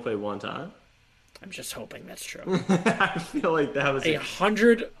 They've only played one time? I'm just hoping that's true. I feel like that was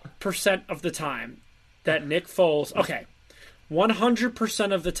 100% of the time that Nick Foles... Okay,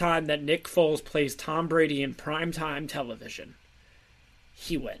 100% of the time that Nick Foles plays Tom Brady in primetime television,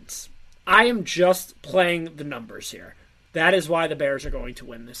 he wins. I am just playing the numbers here. That is why the Bears are going to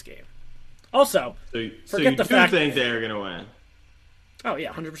win this game. Also, forget the fact... So you do think they're going to win? Oh,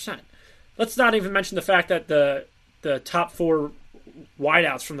 yeah, 100%. Let's not even mention the fact that the top 4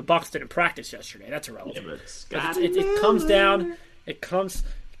 wideouts from the Bucs didn't practice yesterday. That's irrelevant. Yeah, it comes down... It comes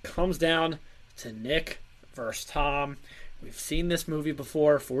down to Nick versus Tom. We've seen this movie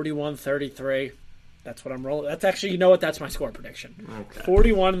before, 41-33. That's what I'm rolling. That's actually, you know what? That's my score prediction. Okay.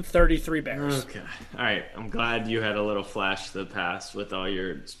 41-33 Bears. Okay. All right. I'm glad you had a little flash to the past with all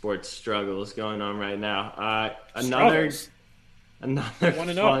your sports struggles going on right now. Another fun.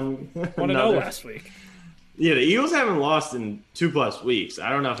 1-0 last week. Yeah, the Eagles haven't lost in 2+ weeks. I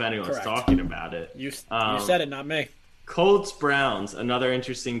don't know if anyone's talking about it. You said it, not me. Colts Browns, another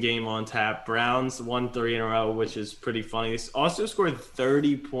interesting game on tap. Browns won 3 in a row, which is pretty funny. They also scored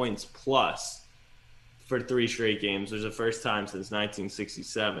 30 points plus for 3 straight games. There's the first time since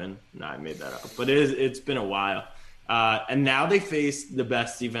 1967. No, I made that up. But it's been a while. And now they face the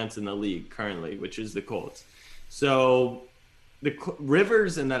best defense in the league currently, which is the Colts. So the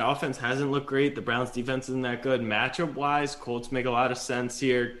Rivers and that offense hasn't looked great. The Browns defense isn't that good. Matchup-wise, Colts make a lot of sense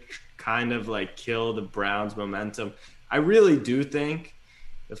here. Kind of like kill the Browns' momentum. I really do think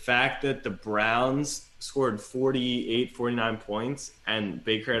the fact that the Browns scored 48, 49 points and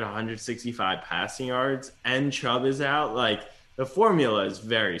Baker had 165 passing yards and Chubb is out, like the formula is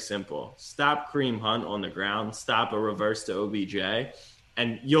very simple. Stop Kareem Hunt on the ground, stop a reverse to OBJ,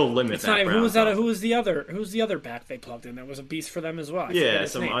 and you'll limit that. Who was the other back they plugged in that was a beast for them as well?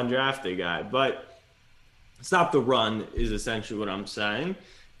 Some undrafted guy. But stop the run is essentially what I'm saying.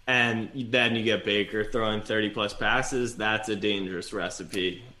 and then you get Baker throwing 30-plus passes. That's a dangerous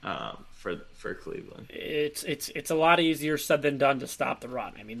recipe for Cleveland. It's a lot easier said than done to stop the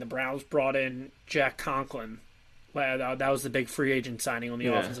run. I mean, the Browns brought in Jack Conklin. That was the big free agent signing on the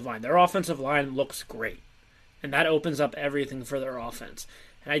offensive line. Their offensive line looks great, and that opens up everything for their offense.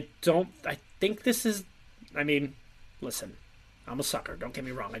 And I think this is, I mean, listen, I'm a sucker. Don't get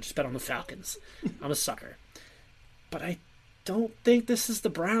me wrong. I just bet on the Falcons. I'm a sucker. But I don't think this is the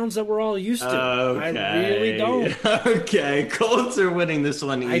Browns that we're all used to. Okay. I really don't. Okay, Colts are winning this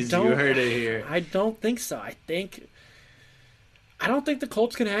one easy. You heard it here. I don't think so. I don't think the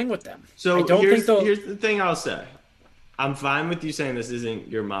Colts can hang with them. So I don't here's think the thing I'll say. I'm fine with you saying this isn't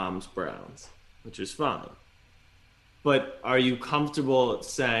your mom's Browns, which is fine. But are you comfortable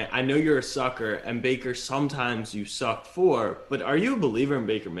saying, I know you're a sucker, and Baker sometimes you suck for, but are you a believer in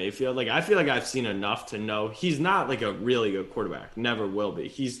Baker Mayfield? Like, I feel like I've seen enough to know he's not like a really good quarterback. Never will be.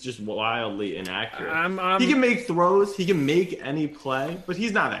 He's just wildly inaccurate. He can make throws. He can make any play, but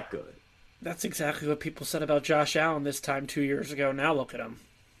he's not that good. That's exactly what people said about Josh Allen this time 2 years ago. Now look at him.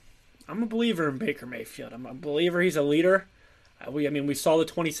 I'm a believer in Baker Mayfield. I'm a believer he's a leader. We saw the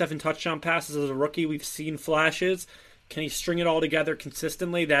 27 touchdown passes as a rookie. We've seen flashes. Can he string it all together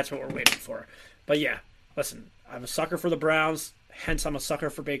consistently? That's what we're waiting for. But yeah, listen, I'm a sucker for the Browns. Hence, I'm a sucker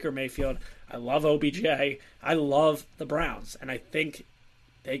for Baker Mayfield. I love OBJ. I love the Browns. And I think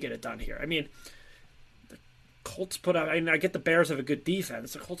they get it done here. I mean, the Colts put up, I get the Bears have a good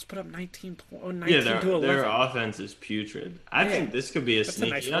defense. The Colts put up 19 to 11. Their offense is putrid. I think this could be a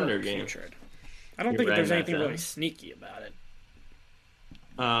sneaky under game. Putrid. I don't think there's anything really sneaky about it.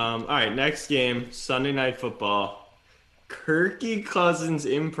 All right, next game, Sunday Night Football. Kirky Cousins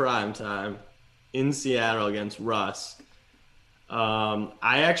in primetime in Seattle against Russ. I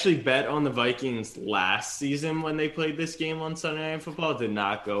actually bet on the Vikings last season when they played this game on Sunday Night Football. It did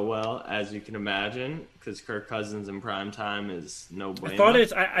not go well, as you can imagine, because Kirk Cousins in primetime is no bueno.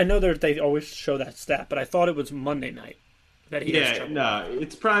 I know they always show that stat, but I thought it was Monday night that he has trouble. No,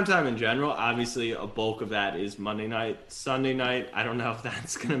 it's primetime in general. Obviously, a bulk of that is Monday night. Sunday night, I don't know if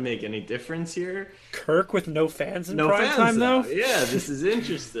that's going to make any difference here. Kirk with no fans in primetime, though? Yeah, this is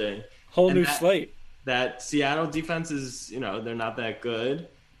interesting. New slate. That Seattle defense is, they're not that good.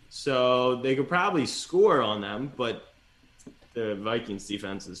 So they could probably score on them, but the Vikings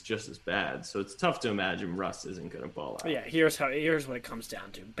defense is just as bad. So it's tough to imagine Russ isn't going to ball out. Yeah, here's what it comes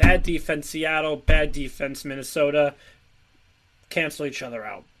down to. Bad defense Seattle, bad defense Minnesota. Cancel each other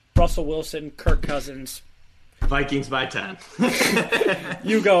out. Russell Wilson, Kirk Cousins. Vikings by 10.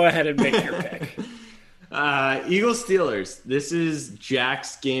 You go ahead and make your pick. Eagles Steelers. This is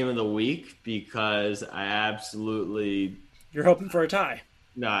Jack's game of the week because I absolutely. You're hoping for a tie.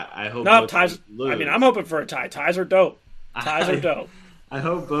 No, I hope. No, ties. Lose. I mean, I'm hoping for a tie. Ties are dope. Ties are dope. I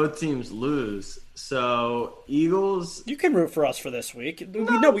hope both teams lose. So Eagles. You can root for us for this week.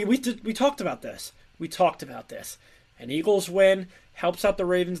 No. We talked about this. An Eagles win helps out the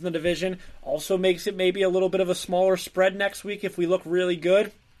Ravens in the division. Also makes it maybe a little bit of a smaller spread next week if we look really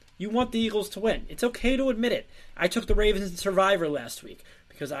good. You want the Eagles to win. It's okay to admit it. I took the Ravens in Survivor last week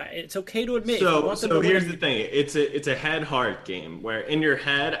because it's okay to admit. So here's the thing. It's a head-heart game where in your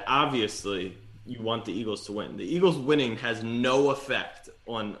head, obviously, you want the Eagles to win. The Eagles winning has no effect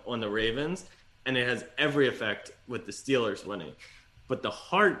on the Ravens, and it has every effect with the Steelers winning. But the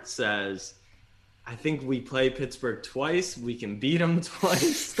heart says, I think we play Pittsburgh twice. We can beat them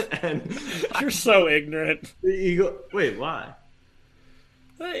twice. And you're so ignorant. Wait, why?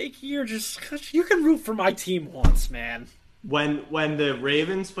 Like, you can root for my team once, man. When the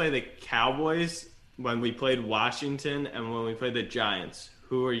Ravens play the Cowboys, when we played Washington, and when we played the Giants,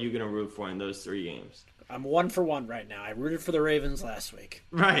 who are you going to root for in those three games? I'm 1-for-1 right now. I rooted for the Ravens last week.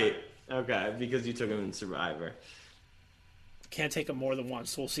 Right. Okay, because you took them in Survivor. Can't take them more than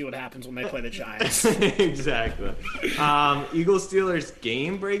once, so we'll see what happens when they play the Giants. Exactly. Eagles-Steelers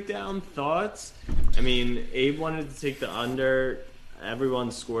game breakdown, thoughts? I mean, Abe wanted to take the under. Everyone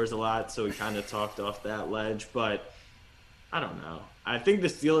scores a lot, so we kind of talked off that ledge. But I don't know. I think the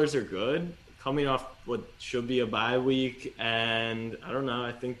Steelers are good, coming off what should be a bye week. And I don't know.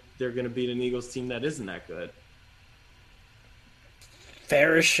 I think they're going to beat an Eagles team that isn't that good.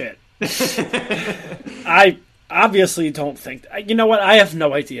 Fair as shit. I obviously don't think. You know what? I have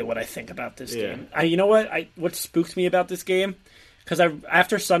no idea what I think about this game. You know what? What spooked me about this game? Because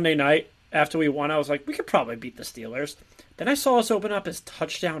after Sunday night, after we won, I was like, we could probably beat the Steelers. Then I saw us open up as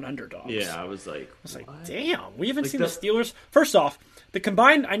touchdown underdogs. Yeah, I was like, damn, we haven't seen the Steelers. First off, the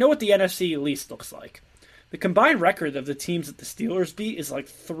combined. I know what the NFC East looks like. The combined record of the teams that the Steelers beat is like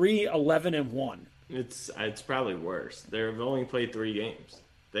 3-11-1. It's probably worse. They've only played 3 games.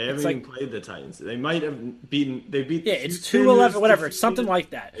 They haven't even played the Titans. They might have beaten. They beat. Yeah, it's 2-11, whatever. It's something like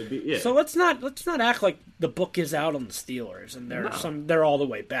that. Yeah. So let's not act like the book is out on the Steelers and they're all the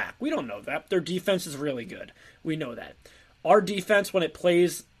way back. We don't know that. Their defense is really good. We know that. Our defense, when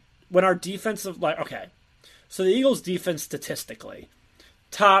our defensive so the Eagles' defense statistically,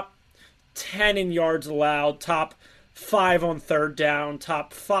 top 10 in yards allowed, top 5 on third down,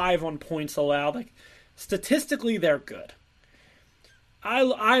 top 5 on points allowed. Like statistically, they're good.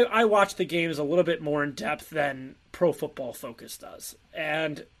 I watch the games a little bit more in depth than Pro Football Focus does.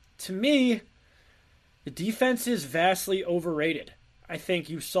 And to me, the defense is vastly overrated. I think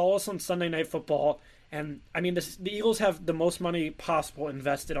you saw us on Sunday Night Football, and I mean, the Eagles have the most money possible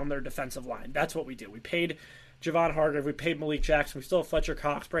invested on their defensive line. That's what we do. We paid Javon Hargrave, we paid Malik Jackson, we still have Fletcher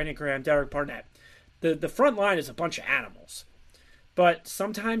Cox, Brandon Graham, Derek Barnett. The front line is a bunch of animals. But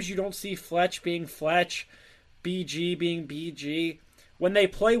sometimes you don't see Fletch being Fletch, BG being BG. When they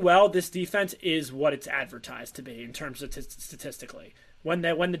play well, this defense is what it's advertised to be in terms of statistically. When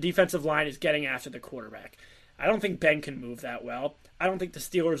the defensive line is getting after the quarterback. I don't think Ben can move that well. I don't think the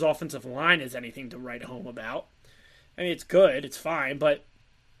Steelers' offensive line is anything to write home about. I mean, it's good, it's fine, but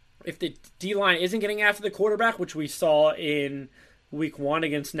if the D-line isn't getting after the quarterback, which we saw in Week 1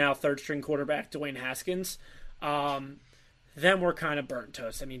 against now third-string quarterback Dwayne Haskins, then we're kind of burnt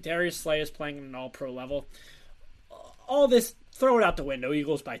toast. I mean, Darius Slay is playing at an all-pro level. All this, throw it out the window.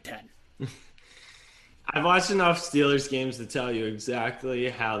 Eagles by 10. I've watched enough Steelers games to tell you exactly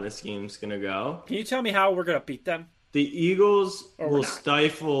how this game's going to go. Can you tell me how we're going to beat them? The Eagles will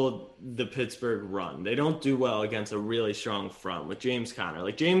stifle the Pittsburgh run. They don't do well against a really strong front with James Conner.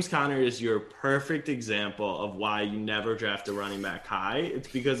 Like, James Conner is your perfect example of why you never draft a running back high. It's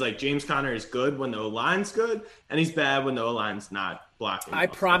because, like, James Conner is good when the O-line's good, and he's bad when the O-line's not blocking. I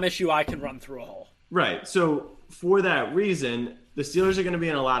promise you I can run through a hole. Right. So, for that reason, the Steelers are going to be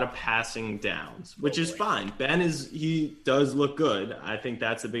in a lot of passing downs, which is fine. He does look good. I think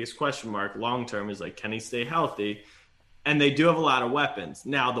that's the biggest question mark long-term is, like, can he stay healthy? And they do have a lot of weapons.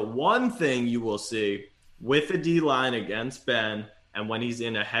 Now, the one thing you will see with the D-line against Ben and when he's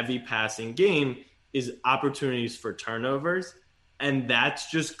in a heavy passing game is opportunities for turnovers, and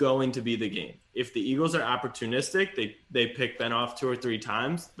that's just going to be the game. If the Eagles are opportunistic, they pick Ben off 2 or 3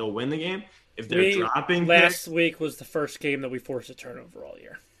 times, they'll win the game. If they're dropping last week was the first game that we forced a turnover all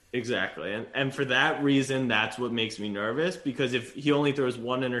year. Exactly. And for that reason, that's what makes me nervous, because if he only throws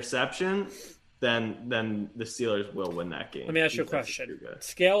 1 interception, then the Steelers will win that game. Let me ask you a question.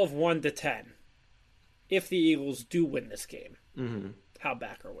 Scale of 1 to 10. If the Eagles do win this game, how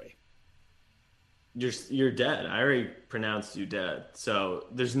back are we? You're dead. I already pronounced you dead. So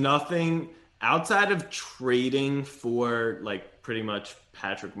there's nothing outside of trading for, like, pretty much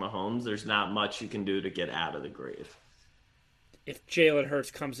Patrick Mahomes. There's not much you can do to get out of the grave. If Jalen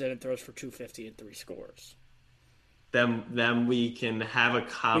Hurts comes in and throws for 250 and 3 scores, then we can have a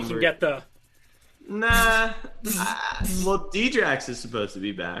conversation. We can get the. Nah. Well, D-Jax is supposed to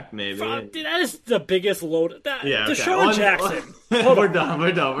be back, maybe. That is the biggest load. Yeah, okay. Deshaun Jackson. We're done.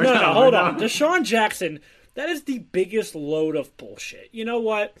 Hold on. Deshaun Jackson, that is the biggest load of bullshit. You know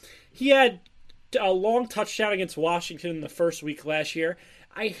what? He had a long touchdown against Washington in the first week last year.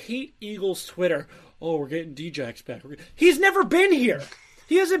 I hate Eagles Twitter. Oh, we're getting D-Jax back. He's never been here.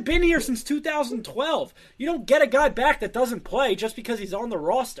 He hasn't been here since 2012. You don't get a guy back that doesn't play just because he's on the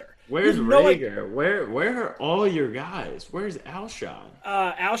roster. Where's Rager? Where are all your guys? Where's Alshon?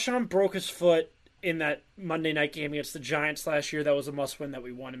 Alshon broke his foot in that Monday night game against the Giants last year. That was a must-win that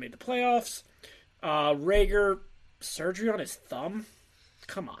we won and made the playoffs. Rager, surgery on his thumb?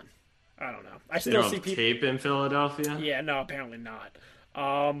 Come on. I don't know. I still see people tape in Philadelphia. Yeah, no, apparently not.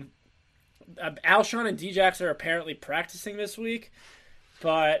 Alshon and D-Jax are apparently practicing this week.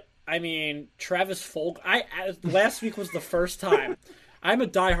 But, I mean, Travis Fulgham, last week was the first time. I'm a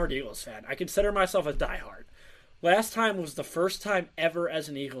diehard Eagles fan. I consider myself a diehard. Last time was the first time ever as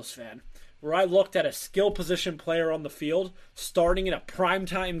an Eagles fan where I looked at a skill position player on the field starting in a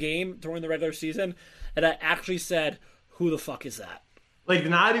primetime game during the regular season, and I actually said, who the fuck is that? Like,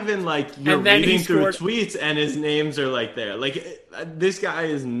 not even like you're reading through tweets and his names are like there. Like, this guy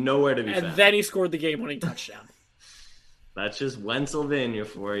is nowhere to be found. And then he scored the game-winning touchdown. That's just Pennsylvania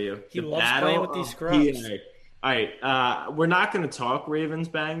for you. He loves playing with these scrubs. All right, we're not going to talk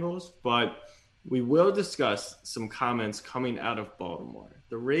Ravens-Bengals, but we will discuss some comments coming out of Baltimore.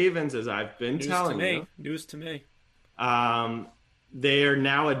 The Ravens, as I've been telling you. News to me. They are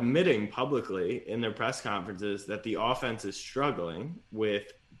now admitting publicly in their press conferences that the offense is struggling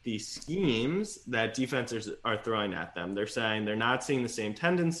with the schemes that defenses are throwing at them. They're saying they're not seeing the same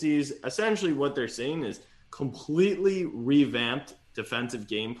tendencies. Essentially, what they're saying is completely revamped defensive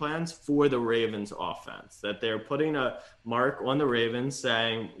game plans for the Ravens offense, that they're putting a mark on the Ravens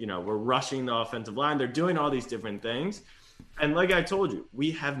saying, we're rushing the offensive line. They're doing all these different things. And like I told you,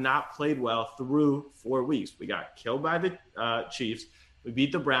 we have not played well through 4 weeks. We got killed by the Chiefs. We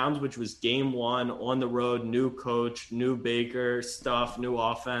beat the Browns, which was game 1 on the road, new coach, new Baker stuff, new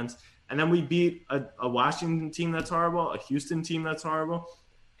offense. And then we beat a Washington team that's horrible, a Houston team that's horrible.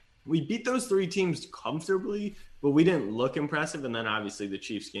 We beat those 3 teams comfortably, but we didn't look impressive. And then obviously the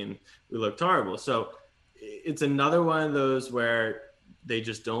Chiefs game, we looked horrible. So it's another one of those where they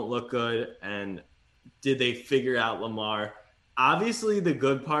just don't look good. And did they figure out Lamar? Obviously, the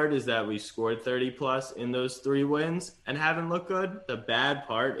good part is that we scored 30-plus in those 3 wins and haven't looked good. The bad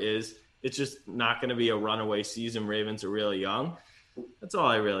part is it's just not going to be a runaway season. Ravens are really young. That's all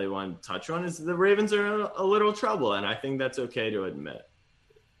I really want to touch on is the Ravens are in a little trouble, and I think that's okay to admit.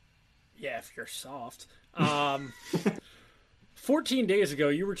 Yeah, if you're soft. 14 days ago,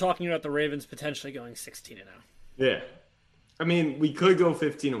 you were talking about the Ravens potentially going 16-0. Yeah. I mean, we could go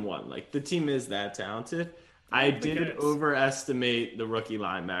 15-1. Like, the team is that talented. I did overestimate the rookie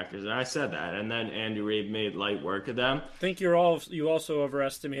linebackers, and I said that. And then Andy Reid made light work of them. I think you also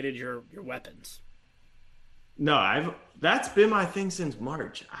overestimated your weapons. No, that's been my thing since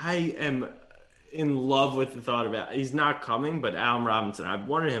March. I am in love with the thought about he's not coming, but Allen Robinson. I've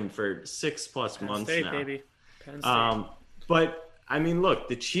wanted him for 6+ months State, now. Baby. Penn State. But I mean, look,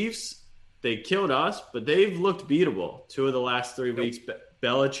 the Chiefs, they killed us, but they've looked beatable 2 of the last 3 weeks.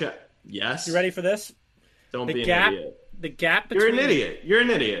 Belichick, yes. You ready for this? Don't be an idiot. The gap between You're an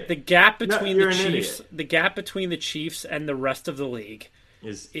idiot. The gap between the Chiefs, the gap between the Chiefs and the rest of the league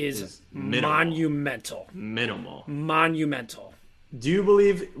is monumental. Monumental. Do you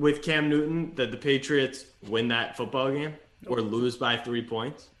believe with Cam Newton that the Patriots win that football game or lose by 3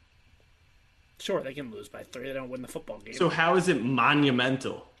 points? Sure, they can lose by 3. They don't win the football game. So how is it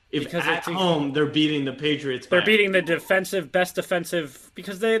monumental? If because at home they're beating the Patriots, they're beating the best defensive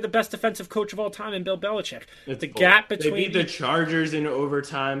because they're the best defensive coach of all time in Bill Belichick. Gap between they beat the Chargers in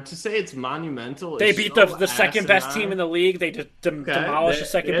overtime. To say it's monumental, they beat the second best team in the league. They demolished the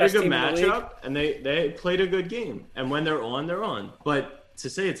second best team in the league. They had a good matchup and they played a good game. And when they're on, they're on. But to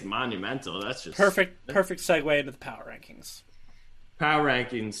say it's monumental, that's just perfect segue into the power rankings. Power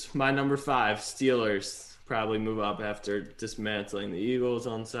rankings. My number 5, Steelers. Probably move up after dismantling the Eagles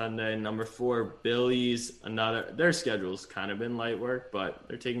on Sunday. Number 4, Billies. Their schedule's kind of been light work, but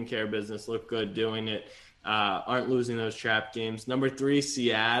they're taking care of business. Look good doing it. Aren't losing those trap games. Number 3,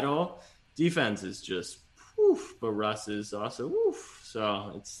 Seattle. Defense is just woof, but Russ is also woof.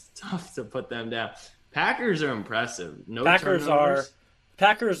 So it's tough to put them down. Packers are impressive. Packers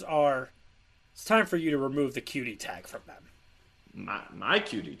are. It's time for you to remove the cutie tag from them. My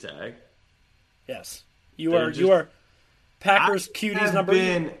cutie tag. Yes. You are Packers cuties number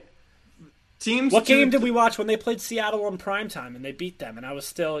one. Teams. What game did we watch when they played Seattle on primetime and they beat them? And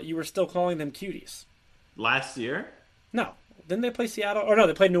you were still calling them cuties. Last year? No, didn't they play Seattle? Or no,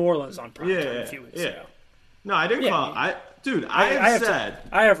 they played New Orleans on primetime a few weeks ago. No, I didn't call. I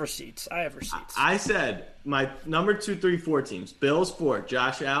have receipts. I said my number 2, 3, 4 teams. Bills 4.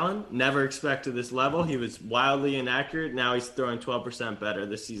 Josh Allen, never expected this level. He was wildly inaccurate. Now he's throwing 12% better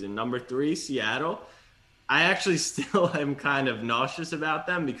this season. Number 3, Seattle. I actually still am kind of nauseous about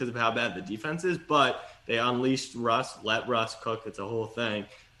them because of how bad the defense is, but they unleashed Russ, let Russ cook. It's a whole thing.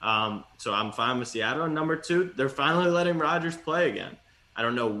 So I'm fine with Seattle. And number 2, they're finally letting Rodgers play again. I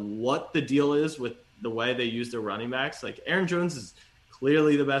don't know what the deal is with the way they use their running backs. Like, Aaron Jones is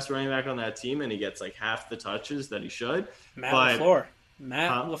clearly the best running back on that team, and he gets like half the touches that he should. Matt LaFleur.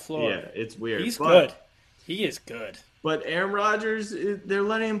 Yeah, it's weird. He's good. He is good. But Aaron Rodgers, they're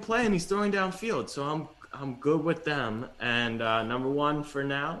letting him play, and he's throwing downfield. So I'm good with them. And number 1 for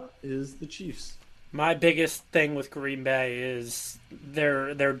now is the Chiefs. My biggest thing with Green Bay is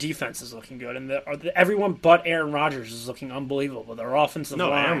their defense is looking good, and everyone but Aaron Rodgers is looking unbelievable. Their offensive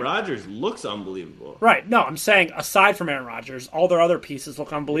line. Aaron Rodgers looks unbelievable. Right. No, I'm saying aside from Aaron Rodgers, all their other pieces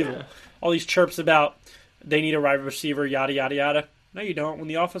look unbelievable. Yeah. All these chirps about they need a wide receiver, yada, yada, yada. No, you don't. When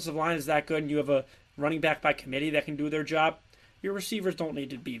the offensive line is that good and you have a running back by committee that can do their job, your receivers don't need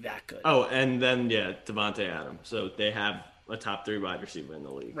to be that good. Oh, and then, Devontae Adams. So they have a top 3 wide receiver in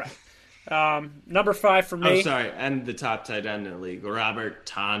the league. Right. Number 5 for me. Oh, sorry. And the top tight end in the league, Robert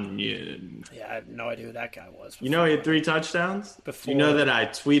Tonyan. Yeah, I had no idea who that guy was. He had 3 touchdowns? You know that I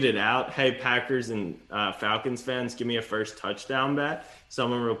tweeted out, hey, Packers and Falcons fans, give me a first touchdown bet.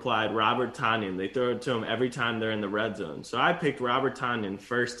 Someone replied, Robert Tonyan. They throw it to him every time they're in the red zone. So I picked Robert Tonyan,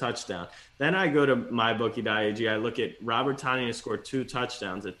 first touchdown. Then I go to mybookie.ag. I look at Robert Tonyan to score 2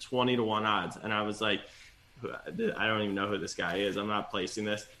 touchdowns at 20-1 odds. And I was like, I don't even know who this guy is. I'm not placing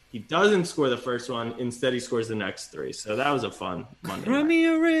this. He doesn't score the first one. Instead, he scores the next 3. So that was a fun Monday night. Run me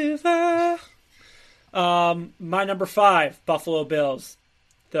a river. My number 5, Buffalo Bills.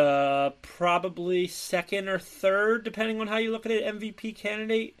 The probably second or third, depending on how you look at it, MVP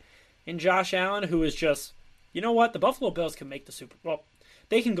candidate in Josh Allen, who is just, you know what? The Buffalo Bills can make the Super Bowl.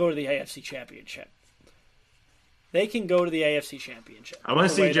 They can go to the AFC Championship. I want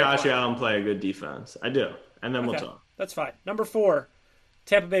to see Josh Allen play a good defense. I do. And then we'll talk. That's fine. Number 4,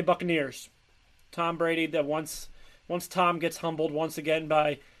 Tampa Bay Buccaneers. Tom Brady, that once Tom gets humbled once again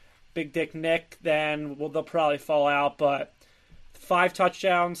by Big Dick Nick, then they'll probably fall out. But 5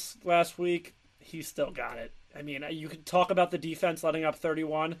 touchdowns last week, he still got it. I mean, you could talk about the defense letting up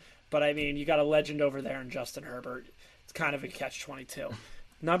 31, but I mean, you got a legend over there in Justin Herbert. It's kind of a catch-22.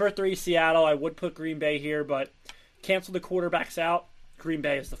 Number 3, Seattle. I would put Green Bay here, but cancel the quarterbacks out. Green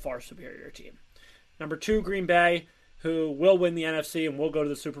Bay is the far superior team. Number 2, Green Bay, who will win the NFC and will go to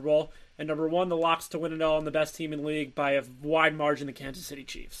the Super Bowl. And number 1, the locks to win it all and the best team in the league by a wide margin, the Kansas City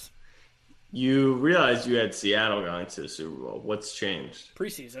Chiefs. You realized you had Seattle going to the Super Bowl. What's changed?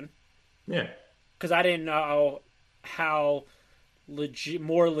 Preseason. Yeah. Because I didn't know how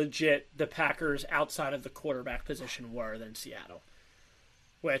more legit the Packers outside of the quarterback position were than Seattle.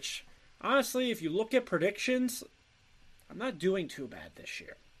 Which, honestly, if you look at predictions, I'm not doing too bad this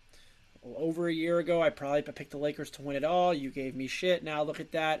year. Over a year ago, I probably picked the Lakers to win it all. You gave me shit. Now look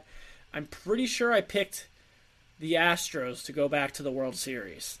at that. I'm pretty sure I picked the Astros to go back to the World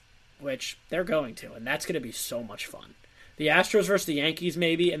Series, which they're going to, and that's going to be so much fun. The Astros versus the Yankees,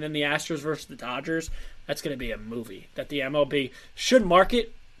 maybe, and then the Astros versus the Dodgers. That's going to be a movie that the MLB should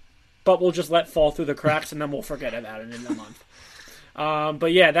market, but we'll just let fall through the cracks, and then we'll forget about it in a month.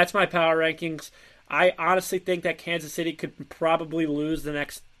 But yeah, that's my power rankings. I honestly think that Kansas City could probably lose the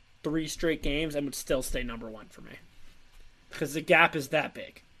next 3 straight games and would still stay number 1 for me. Because the gap is that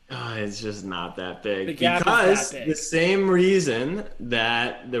big. Oh, it's just not that big. The gap because is that big. The same reason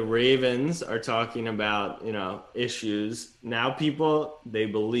that the Ravens are talking about, issues, now people, they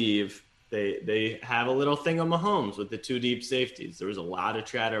believe they have a little thing on Mahomes with the 2 deep safeties. There was a lot of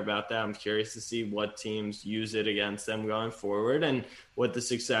chatter about that. I'm curious to see what teams use it against them going forward and what the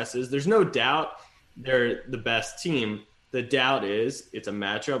success is. There's no doubt they're the best team. The doubt is it's a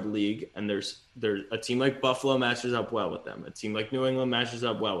matchup league, and there's a team like Buffalo matches up well with them. A team like New England matches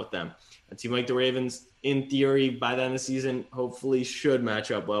up well with them. A team like the Ravens, in theory, by the end of the season, hopefully should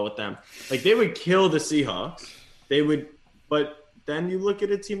match up well with them. Like, they would kill the Seahawks. But then you look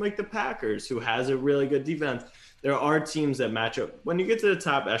at a team like the Packers, who has a really good defense. There are teams that match up. When you get to the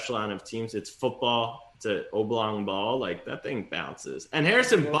top echelon of teams, it's football. It's an oblong ball. Like, that thing bounces. And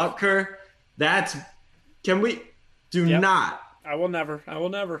Harrison Butker, not. I will never.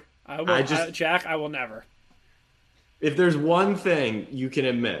 Jack, I will never. If there's one thing you can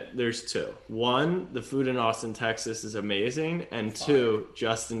admit, there's 2. 1, the food in Austin, Texas is amazing. And 2,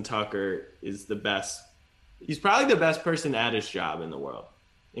 Justin Tucker is the best. He's probably the best person at his job in the world,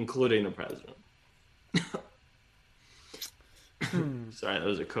 including the president. Sorry, that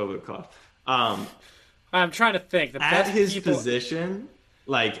was a COVID cough. I'm trying to think. At his position,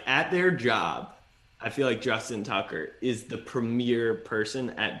 like at their job, I feel like Justin Tucker is the premier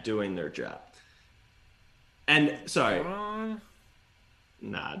person at doing their job. And sorry,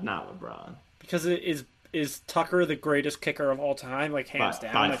 not LeBron, because is Tucker the greatest kicker of all time? Like hands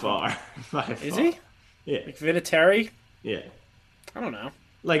down, by far. Is he? Yeah, like Vinatieri. Yeah, I don't know.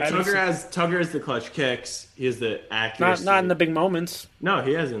 Like Tucker has the clutch kicks. He has the accuracy. Not in the big moments. No,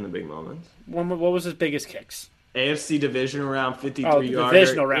 he has in the big moments. What was his biggest kicks? AFC divisional round,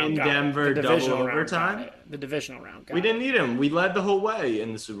 53-yarder in Denver, double overtime. The divisional round. We didn't need him. We led the whole way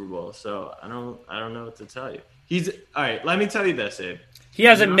in the Super Bowl, so I don't know what to tell you. He's all right. Let me tell you this, Abe. He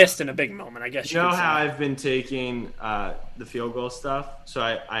hasn't missed in a big moment, I guess. You know how I've been taking the field goal stuff? So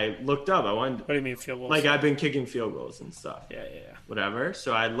I looked up. What do you mean field goals? Like I've been kicking field goals and stuff. Yeah. Whatever.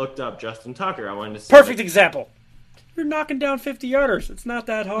 So I looked up Justin Tucker. I wanted to see. Perfect example. You're knocking down 50-yarders. It's not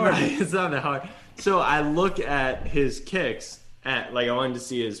that hard. Right, it's not that hard. So I look at his kicks, I wanted to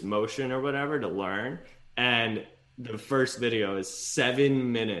see his motion or whatever to learn. And the first video is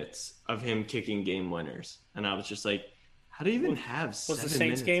 7 minutes of him kicking game winners. And I was just like, how do you even have 7 minutes? Was the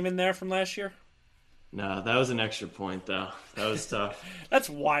Saints game in there from last year? No, that was an extra point, though. That was tough. That's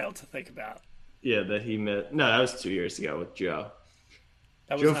wild to think about. Yeah, that he missed. No, that was 2 years ago with Joe.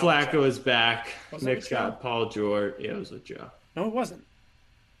 Joe Flacco is back. Nick's got Paul George. Yeah, it was with Joe. No, it wasn't.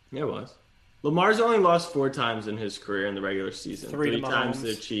 Yeah, it was. Lamar's only lost 4 times in his career in the regular season. 3 times to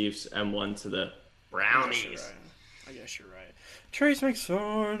the Chiefs and 1 to the Brownies. I guess you're right. Trace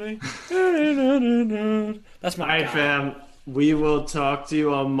McSorley. That's my All right, guy. fam. We will talk to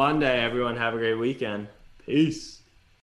you on Monday. Everyone have a great weekend. Peace.